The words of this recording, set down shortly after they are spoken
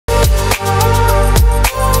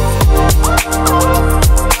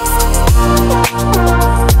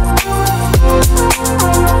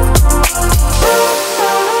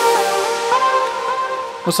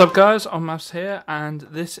What's up guys, Onmaths here, and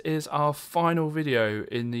this is our final video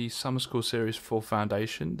in the summer school series for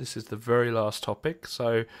Foundation. This is the very last topic,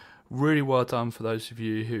 so really well done for those of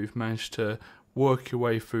you who've managed to work your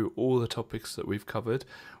way through all the topics that we've covered.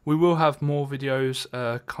 We will have more videos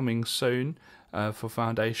coming soon for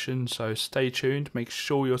Foundation, so stay tuned, make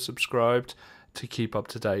sure you're subscribed to keep up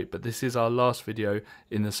to date, but this is our last video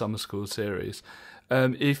in the summer school series.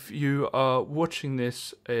 If you are watching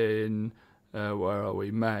this in where are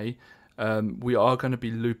we, May, we are going to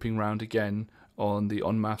be looping round again on the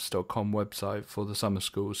onmaths.com website for the summer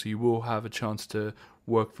school, so you will have a chance to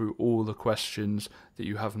work through all the questions that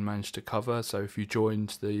you haven't managed to cover. So if you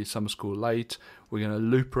joined the summer school late, we're going to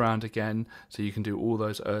loop around again so you can do all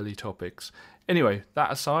those early topics. Anyway,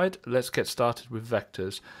 that aside, let's get started with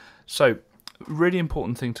vectors. So really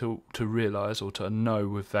important thing to realise or to know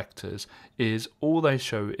with vectors is all they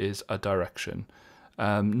show is a direction.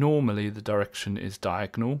 Normally the direction is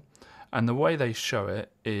diagonal, and the way they show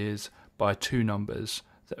it is by two numbers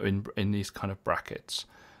that are in these kind of brackets.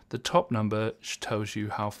 The top number tells you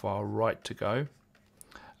how far right to go,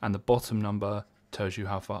 and the bottom number tells you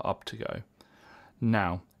how far up to go.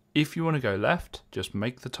 Now, if you want to go left, just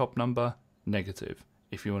make the top number negative.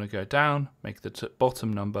 If you want to go down, make the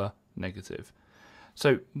bottom number negative.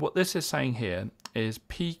 So what this is saying here is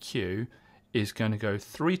PQ is going to go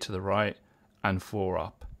 3 to the right and 4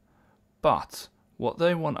 up, but what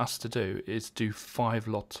they want us to do is do 5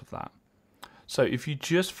 lots of that. So if you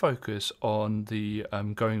just focus on the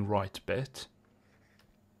going right bit,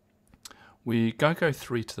 we're going to go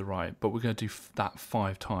 3 to the right, but we're going to do that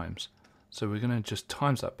 5 times. So we're going to just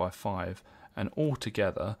times that by 5, and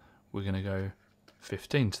altogether we're going to go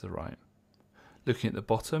 15 to the right. Looking at the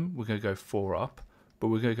bottom, we're going to go 4 up, but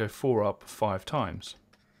we're going to go 4 up 5 times.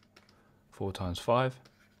 4 times 5,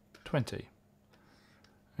 20.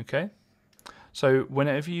 Okay, so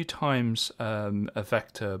whenever you times a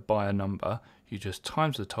vector by a number, you just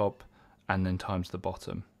times the top and then times the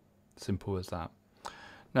bottom. Simple as that.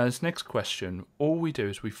 Now this next question, all we do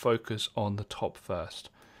is we focus on the top first.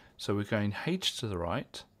 So we're going h to the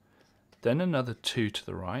right, then another 2 to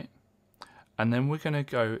the right, and then we're going to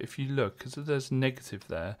go, if you look, because there's negative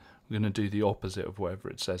there, we're going to do the opposite of whatever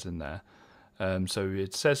it says in there. So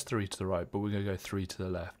it says 3 to the right, but we're going to go 3 to the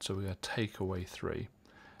left, so we're going to take away 3.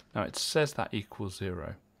 Now it says that equals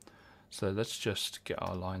 0. So let's just get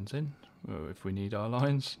our lines in. If we need our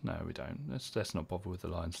lines, no we don't. Let's not bother with the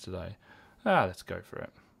lines today. Let's go for it.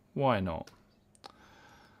 Why not?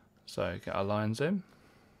 So get our lines in.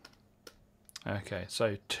 Okay,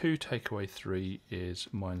 so 2 take away 3 is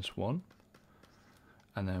minus 1.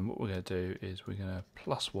 And then what we're going to do is we're going to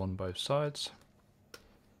plus 1 both sides.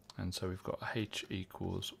 And so we've got h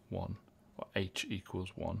equals 1, or h equals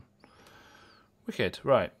 1. Wicked.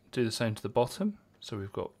 Right, do the same to the bottom. So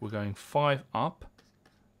we're going 5 up,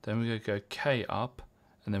 then we're going to go k up,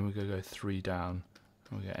 and then we're going to go 3 down,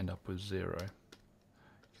 and we're going to end up with 0.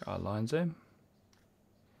 Get our lines in.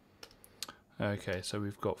 Okay, so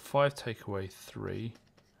we've got 5 take away 3,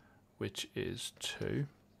 which is 2.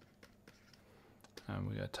 And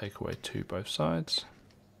we're going to take away 2 both sides.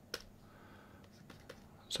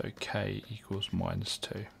 So k equals minus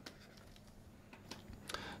 2.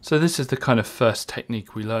 So this is the kind of first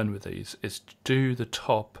technique we learn with these, is do the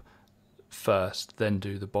top first, then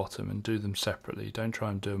do the bottom, and do them separately. Don't try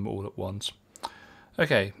and do them all at once.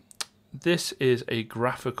 Okay, this is a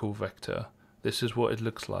graphical vector. This is what it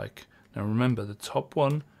looks like. Now remember, the top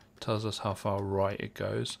one tells us how far right it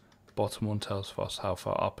goes, bottom one tells us how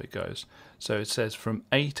far up it goes. So it says from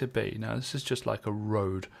A to B. Now this is just like a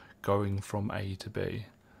road going from A to B.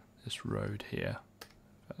 This road here.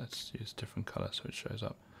 Let's use a different colour so it shows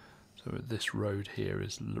up. So this road here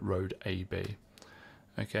is road AB.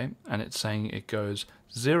 Okay, and it's saying it goes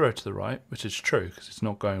 0 to the right, which is true because it's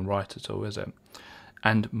not going right at all, is it?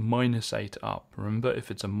 And minus 8 up. Remember, if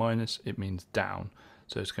it's a minus, it means down.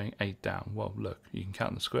 So it's going 8 down. Well, look, you can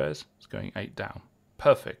count the squares. It's going 8 down.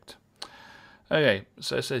 Perfect. Okay,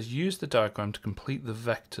 so it says use the diagram to complete the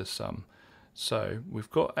vector sum. So we've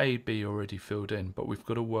got AB already filled in, but we've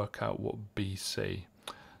got to work out what BC.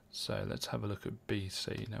 So let's have a look at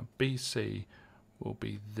BC. Now BC will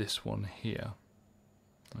be this one here.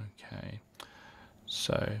 Okay,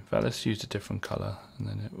 so let's use a different colour and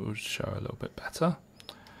then it will show a little bit better.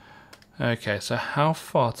 Okay, so how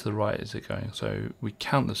far to the right is it going? So we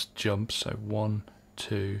count this jump, so 1,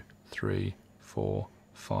 2, 3, 4,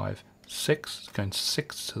 5, 6. It's going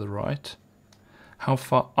 6 to the right. How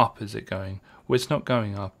far up is it going? Well, it's not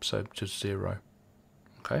going up, so just 0.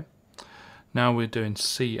 Okay. Now we're doing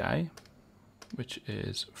CA, which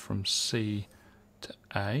is from C to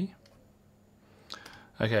A.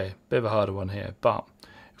 Okay, bit of a harder one here, but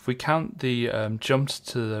if we count the jumps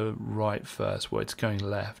to the right first, well, it's going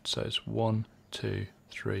left, so it's 1, 2,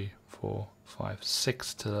 3, 4, 5,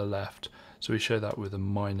 6 to the left. So we show that with a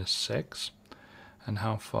 -6. And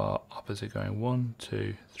how far up is it going? 1,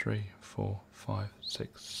 2, 3, 4, 5,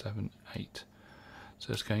 6, 7, 8.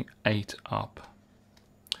 So it's going 8 up.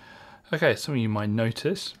 Okay, something you might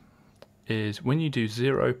notice is when you do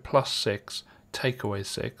 0 plus 6, take away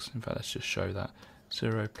 6. In fact, let's just show that.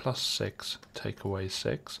 0 plus 6, take away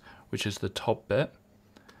 6, which is the top bit,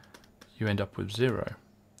 you end up with 0.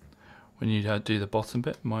 When you do the bottom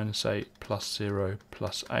bit, -8 plus 0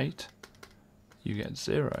 plus 8, you get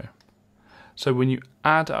 0. So when you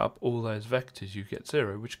add up all those vectors, you get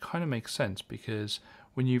 0, which kind of makes sense because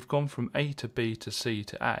when you've gone from A to B to C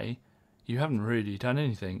to A, you haven't really done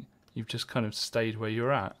anything. You've just kind of stayed where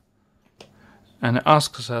you're at. And it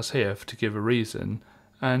asks us here to give a reason,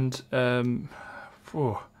 and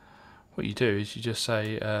what you do is you just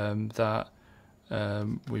say that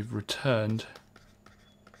we've returned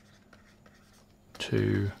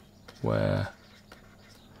to where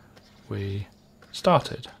we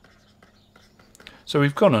started. So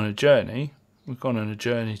we've gone on a journey. We've gone on a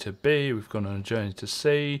journey to B, we've gone on a journey to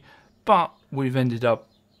C, but we've ended up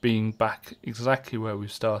being back exactly where we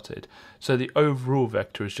started. So the overall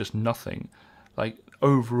vector is just nothing. Like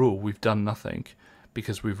overall we've done nothing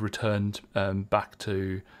because we've returned back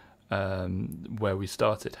to where we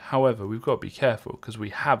started. However, we've got to be careful because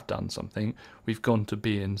we have done something. We've gone to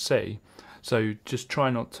B and C. So just try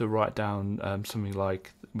not to write down something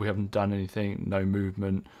like we haven't done anything, no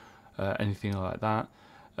movement, anything like that,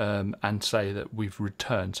 and say that we've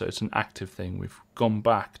returned. So it's an active thing. We've gone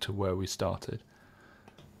back to where we started.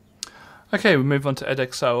 Okay, we move on to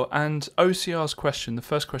Edexcel, and OCR's question, the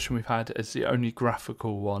first question we've had, is the only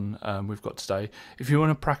graphical one we've got today. If you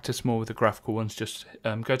want to practice more with the graphical ones, just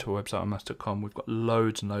go to our website, onmaths.com. We've got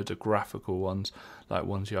loads and loads of graphical ones, like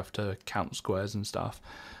ones you have to count squares and stuff.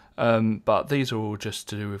 But these are all just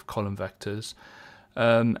to do with column vectors.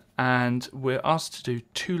 And we're asked to do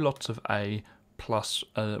 2 lots of A plus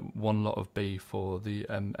 1 lot of B for the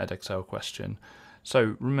Edexcel question.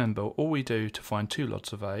 So remember, all we do to find 2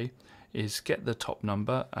 lots of A is get the top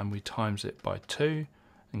number and we times it by 2,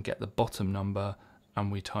 and get the bottom number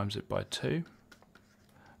and we times it by 2.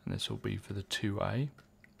 And this will be for the 2A.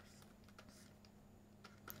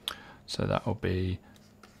 So that will be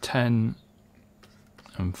 10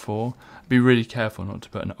 and 4. Be really careful not to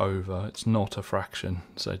put an over. It's not a fraction,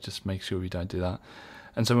 so just make sure we don't do that.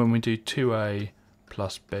 And so when we do 2A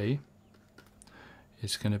plus B,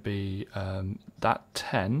 it's going to be that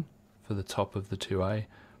 10 for the top of the 2A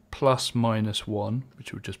plus -1,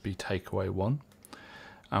 which will just be take away 1,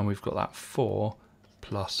 and we've got that 4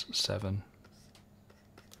 plus 7.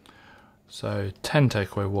 So 10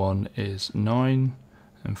 take away 1 is 9,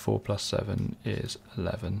 and 4 plus 7 is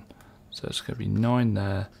 11. So it's going to be 9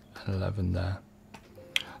 there and 11 there.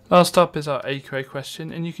 Last up is our AQA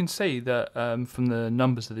question, and you can see that from the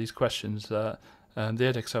numbers of these questions that the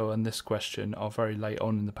Edexcel and this question are very late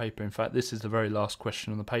on in the paper. In fact, this is the very last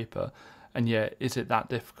question on the paper. And yet, is it that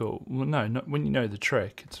difficult? Well, no, not when you know the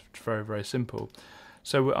trick. It's very, very simple.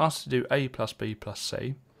 So we're asked to do A plus B plus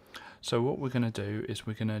C. So what we're going to do is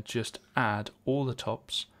we're going to just add all the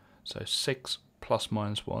tops. So 6 plus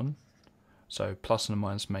 -1. So plus and a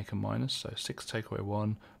minus make a minus. So 6 take away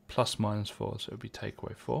 1 plus -4. So it would be take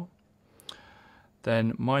away 4.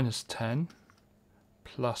 Then -10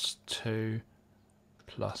 plus 2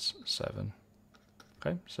 plus 7.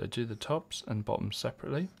 Okay, so do the tops and bottoms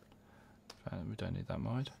separately. We don't need that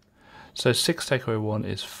mind. So 6 take away 1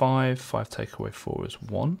 is 5, 5 take away 4 is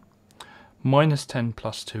 1. -10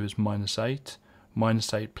 plus 2 is -8,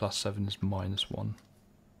 -8 plus 7 is -1.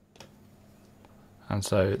 And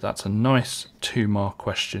so that's a nice 2-mark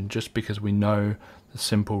question, just because we know the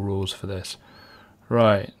simple rules for this.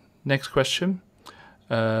 Right, next question.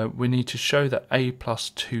 We need to show that A plus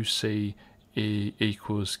 2C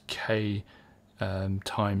equals K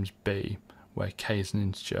times B, where K is an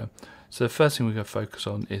integer. So the first thing we're going to focus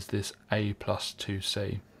on is this A plus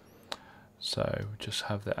 2C. So we just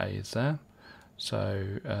have the A's there.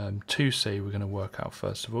 So 2C we're going to work out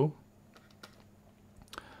first of all.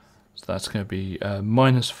 So that's going to be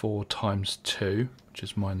 -4 times 2, which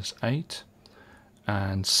is -8,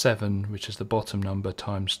 and 7, which is the bottom number,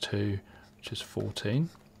 times 2, which is 14.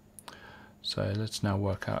 So let's now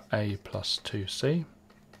work out A plus 2C.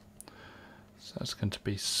 So that's going to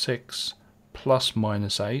be 6 plus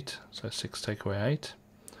 -8, so 6 take away 8,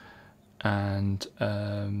 and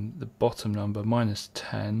the bottom number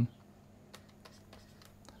 -10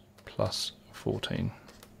 plus 14.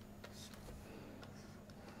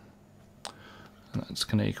 and that's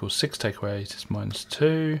going to equal 6 take away 8 is minus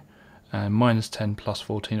 2, and minus 10 plus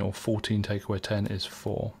 14, or 14 take away 10, is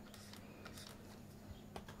 4.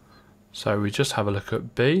 So we just have a look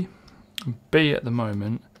at B. B at the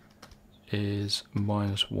moment is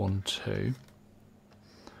minus 1, 2.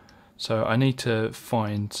 So I need to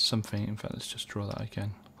find something. In fact, let's just draw that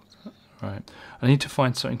again. Right, I need to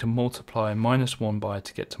find something to multiply minus 1 by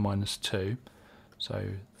to get to minus 2. So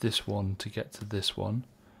this one to get to this one.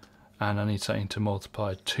 And I need something to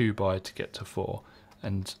multiply 2 by to get to 4.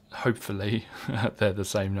 And hopefully they're the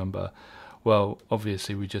same number. Well,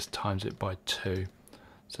 obviously we just times it by 2.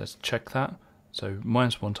 So let's check that. So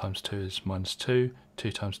minus 1 times 2 is minus 2.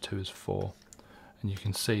 2 times 2 is 4. And you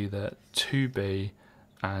can see that 2b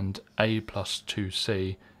and a plus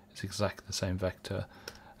 2c is exactly the same vector.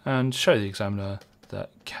 And show the examiner that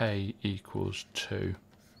k equals 2.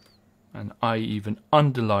 And I even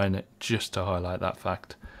underline it just to highlight that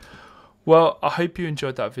fact. Well, I hope you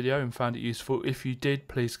enjoyed that video and found it useful. If you did,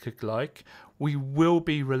 please click like. We will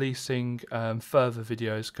be releasing further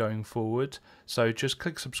videos going forward, so just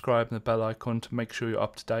click subscribe and the bell icon to make sure you're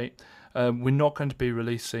up to date. We're not going to be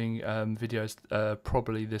releasing videos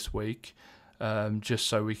probably this week, just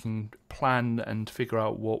so we can plan and figure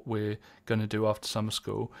out what we're going to do after summer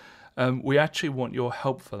school. We actually want your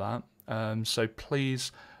help for that, so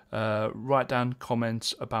please write down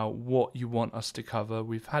comments about what you want us to cover.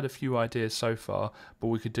 We've had a few ideas so far, but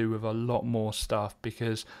we could do with a lot more stuff,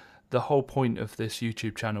 because the whole point of this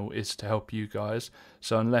YouTube channel is to help you guys.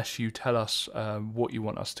 So unless you tell us what you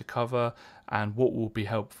want us to cover and what will be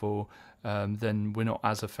helpful, then we're not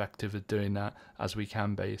as effective at doing that as we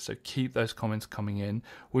can be. So keep those comments coming in.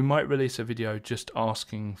 We might release a video just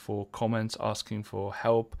asking for comments, asking for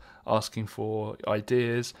help, asking for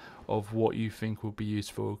ideas of what you think will be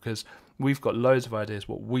useful, because we've got loads of ideas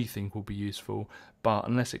what we think will be useful, but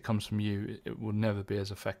unless it comes from you, it will never be as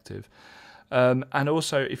effective. And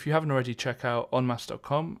also, if you haven't already, check out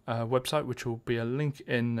onmaths.com website, which will be a link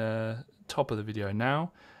in the top of the video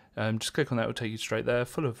now. Just click on that, it will take you straight there,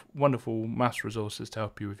 full of wonderful maths resources to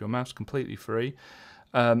help you with your maths, completely free.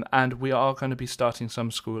 And we are going to be starting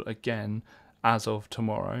summer school again as of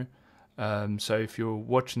tomorrow. So if you're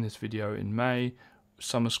watching this video in May,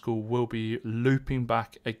 summer school will be looping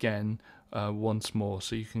back again once more,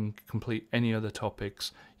 so you can complete any other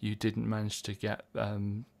topics you didn't manage to get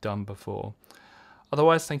done before.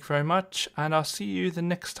 Otherwise, thank you very much, and I'll see you the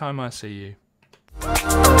next time I see you.